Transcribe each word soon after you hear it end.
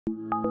I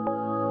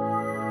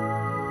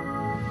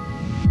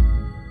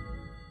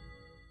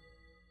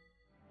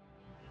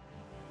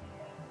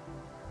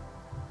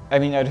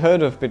mean, I'd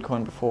heard of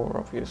Bitcoin before,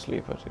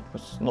 obviously, but it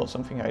was not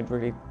something I'd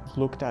really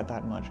looked at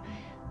that much.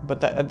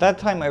 But at that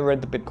time, I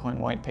read the Bitcoin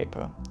white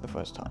paper the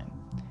first time.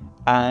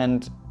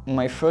 And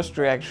my first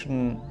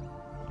reaction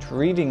to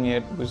reading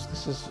it was,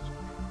 this is,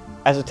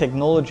 as a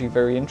technology,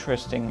 very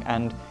interesting,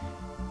 and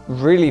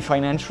really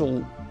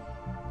financial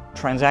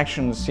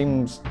transactions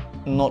seems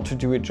not to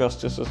do it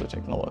justice as a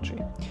technology.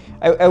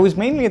 I was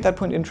mainly at that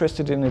point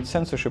interested in its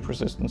censorship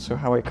resistance, so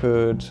how I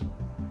could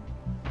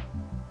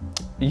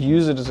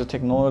use it as a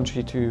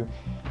technology to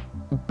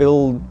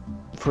build,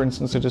 for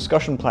instance, a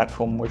discussion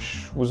platform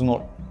which was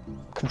not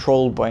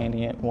controlled by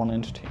any one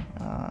entity.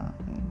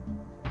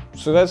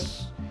 So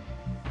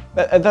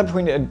at that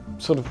point I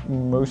sort of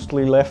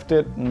mostly left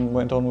it and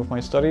went on with my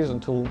studies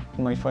until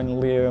my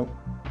final year.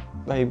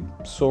 I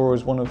saw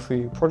as one of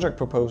the project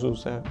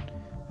proposals that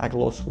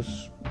Aggelos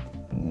was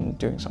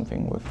doing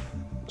something with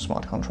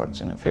smart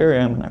contracts in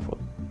Ethereum, and I thought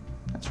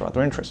that's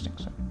rather interesting.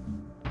 So.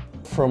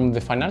 From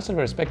the financial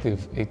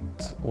perspective,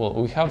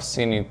 we have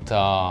seen it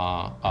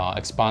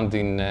expand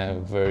in a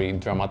very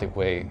dramatic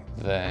way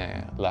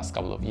the last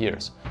couple of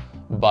years.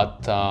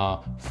 But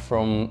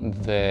from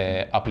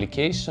the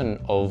application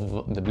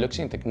of the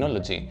blockchain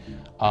technology,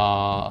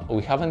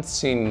 we haven't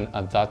seen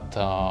that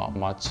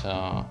much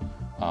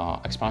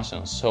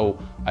expansion. So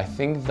I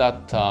think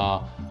that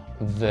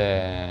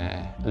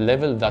the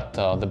level that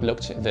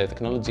the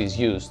technology is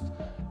used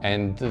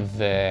and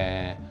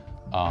the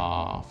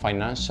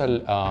financial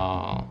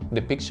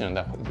depiction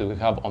that we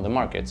have on the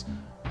markets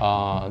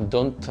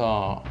don't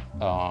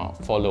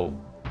follow,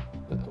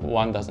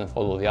 one doesn't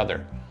follow the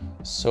other.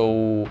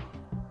 So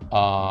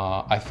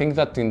I think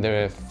that in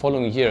the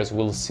following years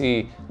we'll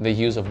see the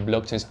use of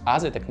blockchains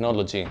as a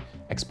technology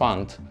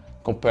expand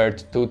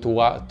compared to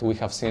what we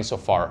have seen so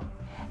far.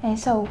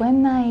 So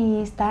when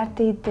I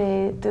started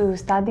to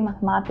study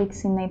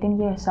mathematics in 18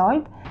 years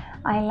old,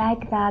 I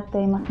like that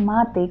the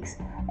mathematics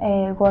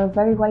were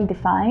very well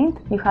defined.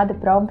 You had a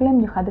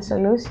problem, you had the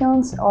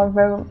solutions, or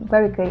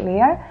very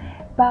clear.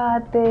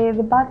 But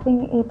the bad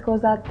thing it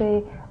was that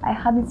I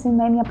hadn't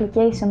seen any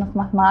application of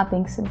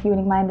mathematics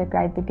during my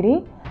undergrad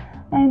degree.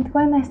 And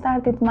when I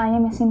started my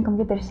MSc in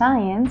computer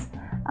science,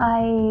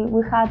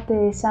 we had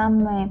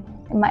some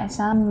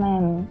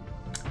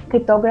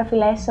cryptography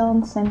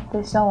lessons and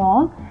so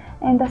on.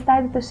 And I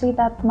started to see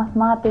that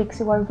mathematics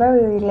were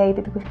very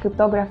related with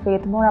cryptography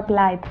and more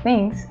applied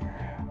things.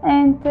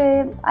 And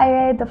I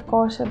read, of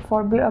course,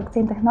 for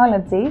blockchain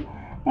technology,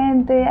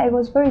 and I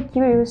was very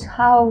curious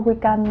how we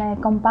can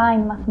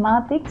combine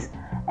mathematics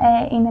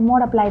in a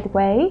more applied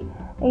way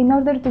in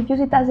order to use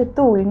it as a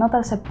tool, not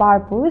as a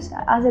purpose,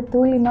 as a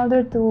tool in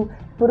order to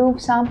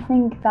prove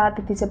something that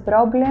it is a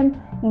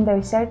problem in the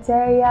research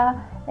area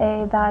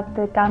that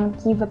can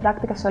give a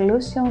practical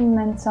solution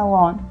and so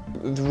on.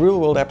 The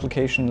real-world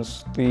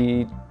applications,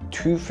 the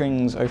two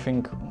things I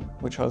think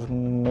which are the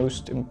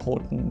most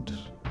important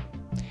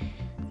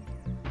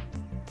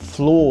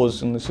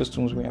flaws in the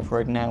systems we have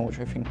right now, which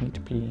I think need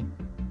to be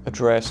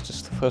addressed,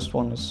 is the first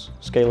one is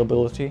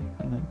scalability,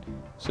 and then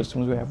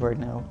systems we have right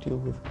now deal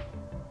with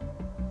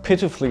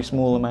pitifully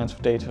small amounts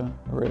of data,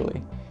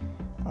 really.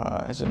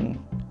 As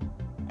in,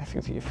 I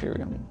think the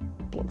Ethereum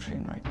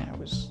blockchain right now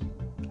is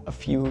a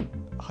few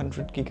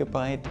 100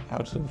 gigabyte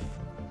out of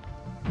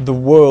the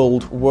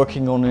world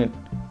working on it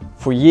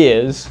for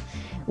years,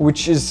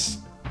 which is,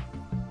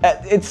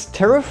 it's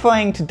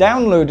terrifying to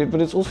download it,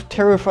 but it's also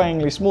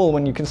terrifyingly small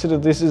when you consider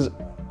this is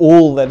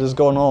all that has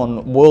gone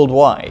on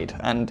worldwide,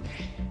 and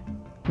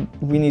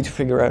we need to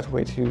figure out a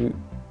way to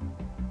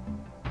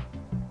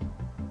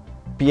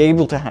be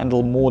able to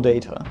handle more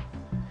data.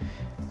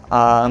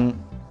 And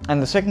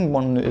the second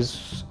one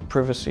is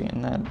privacy,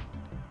 and that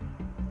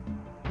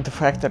the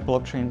fact that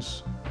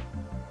blockchains,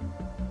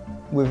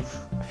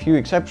 with a few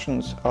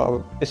exceptions,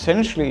 are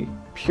essentially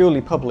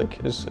purely public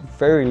is a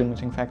very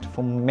limiting factor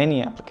for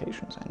many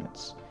applications, and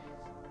it's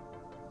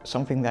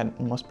something that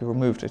must be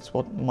removed. It's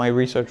what my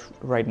research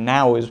right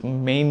now is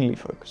mainly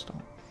focused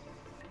on.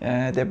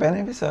 The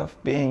benefits of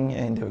being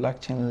in the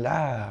blockchain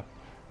lab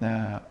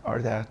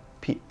are that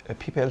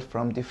people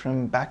from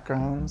different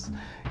backgrounds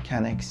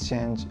can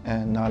exchange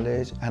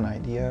knowledge and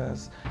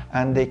ideas,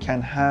 and they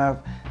can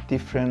have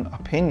different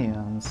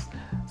opinions,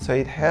 so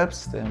it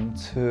helps them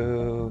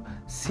to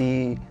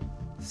see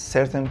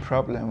certain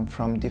problems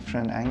from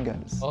different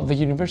angles. Well, the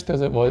University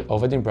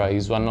of Edinburgh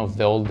is one of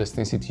the oldest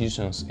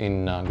institutions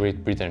in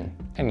Great Britain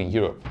and in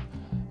Europe,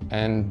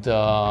 and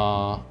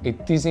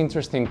it is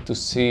interesting to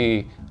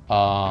see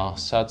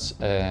such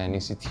an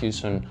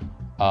institution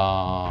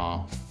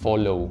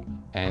follow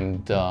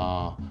and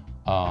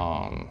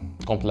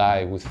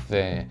comply with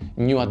the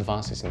new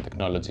advances in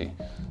technology.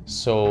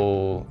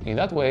 So in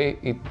that way,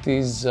 it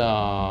is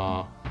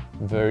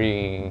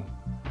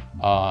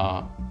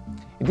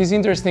it is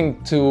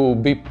interesting to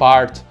be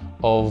part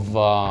of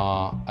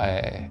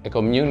a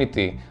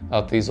community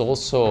that is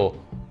also,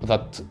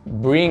 that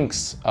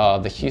brings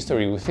the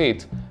history with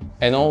it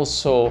and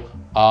also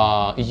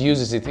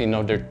uses it in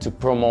order to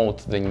promote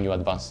the new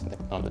advances in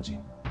technology.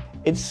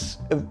 It's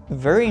a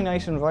very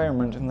nice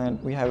environment in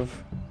that we have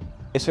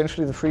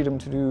essentially the freedom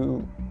to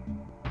do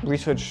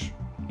research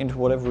into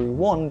whatever we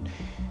want.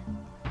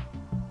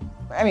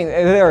 I mean,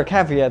 there are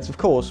caveats, of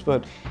course,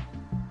 but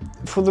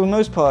for the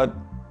most part,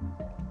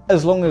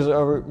 as long as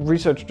our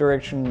research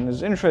direction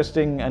is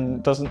interesting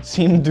and doesn't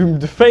seem doomed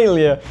to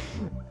failure,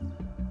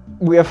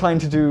 we are fine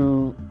to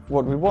do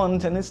what we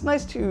want, and it's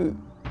nice to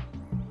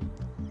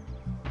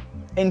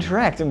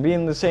interact and be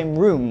in the same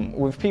room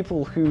with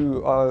people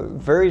who are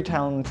very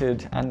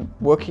talented and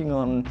working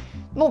on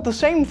not the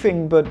same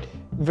thing, but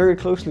very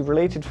closely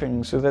related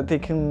things, so that they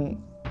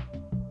can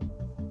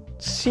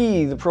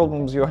see the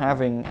problems you're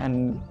having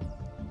and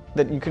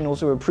that you can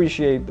also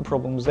appreciate the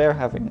problems they're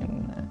having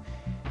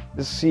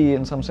and see,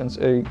 in some sense,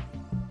 a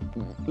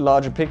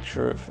larger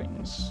picture of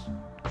things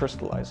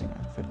crystallizing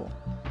out of it all.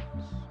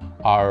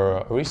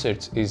 Our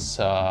research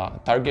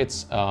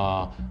targets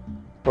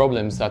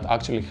problems that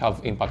actually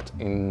have impact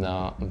in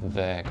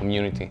the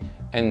community,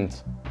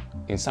 and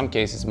in some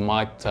cases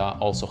might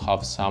also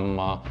have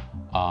some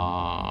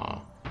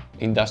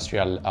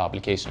industrial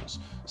applications.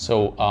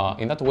 So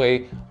in that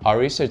way, our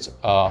research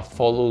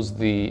follows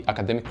the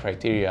academic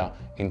criteria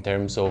in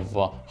terms of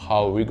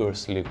how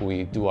rigorously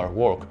we do our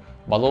work,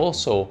 but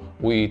also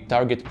we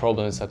target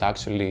problems that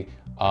actually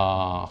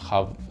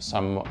have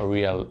some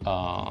real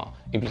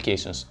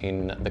implications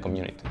in the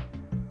community.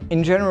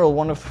 In general,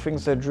 one of the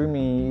things that drew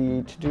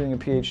me to doing a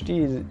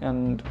PhD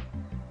and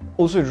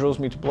also draws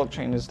me to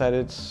blockchain is that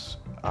it's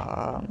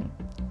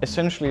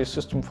essentially a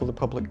system for the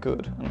public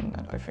good,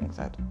 and I think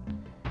that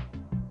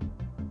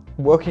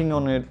working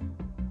on it,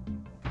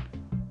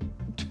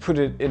 to put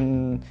it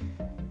in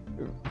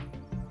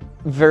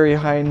very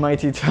high and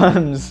mighty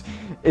terms,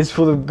 is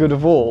for the good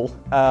of all.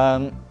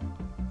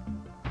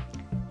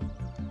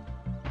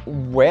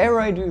 Where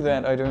I do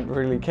that, I don't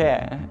really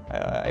care.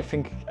 I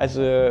think as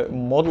a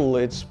model,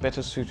 it's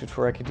better suited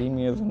for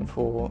academia than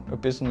for a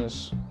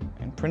business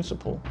in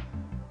principle.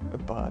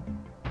 But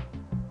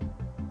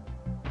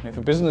if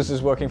a business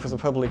is working for the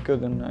public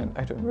good, then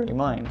I don't really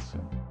mind. So.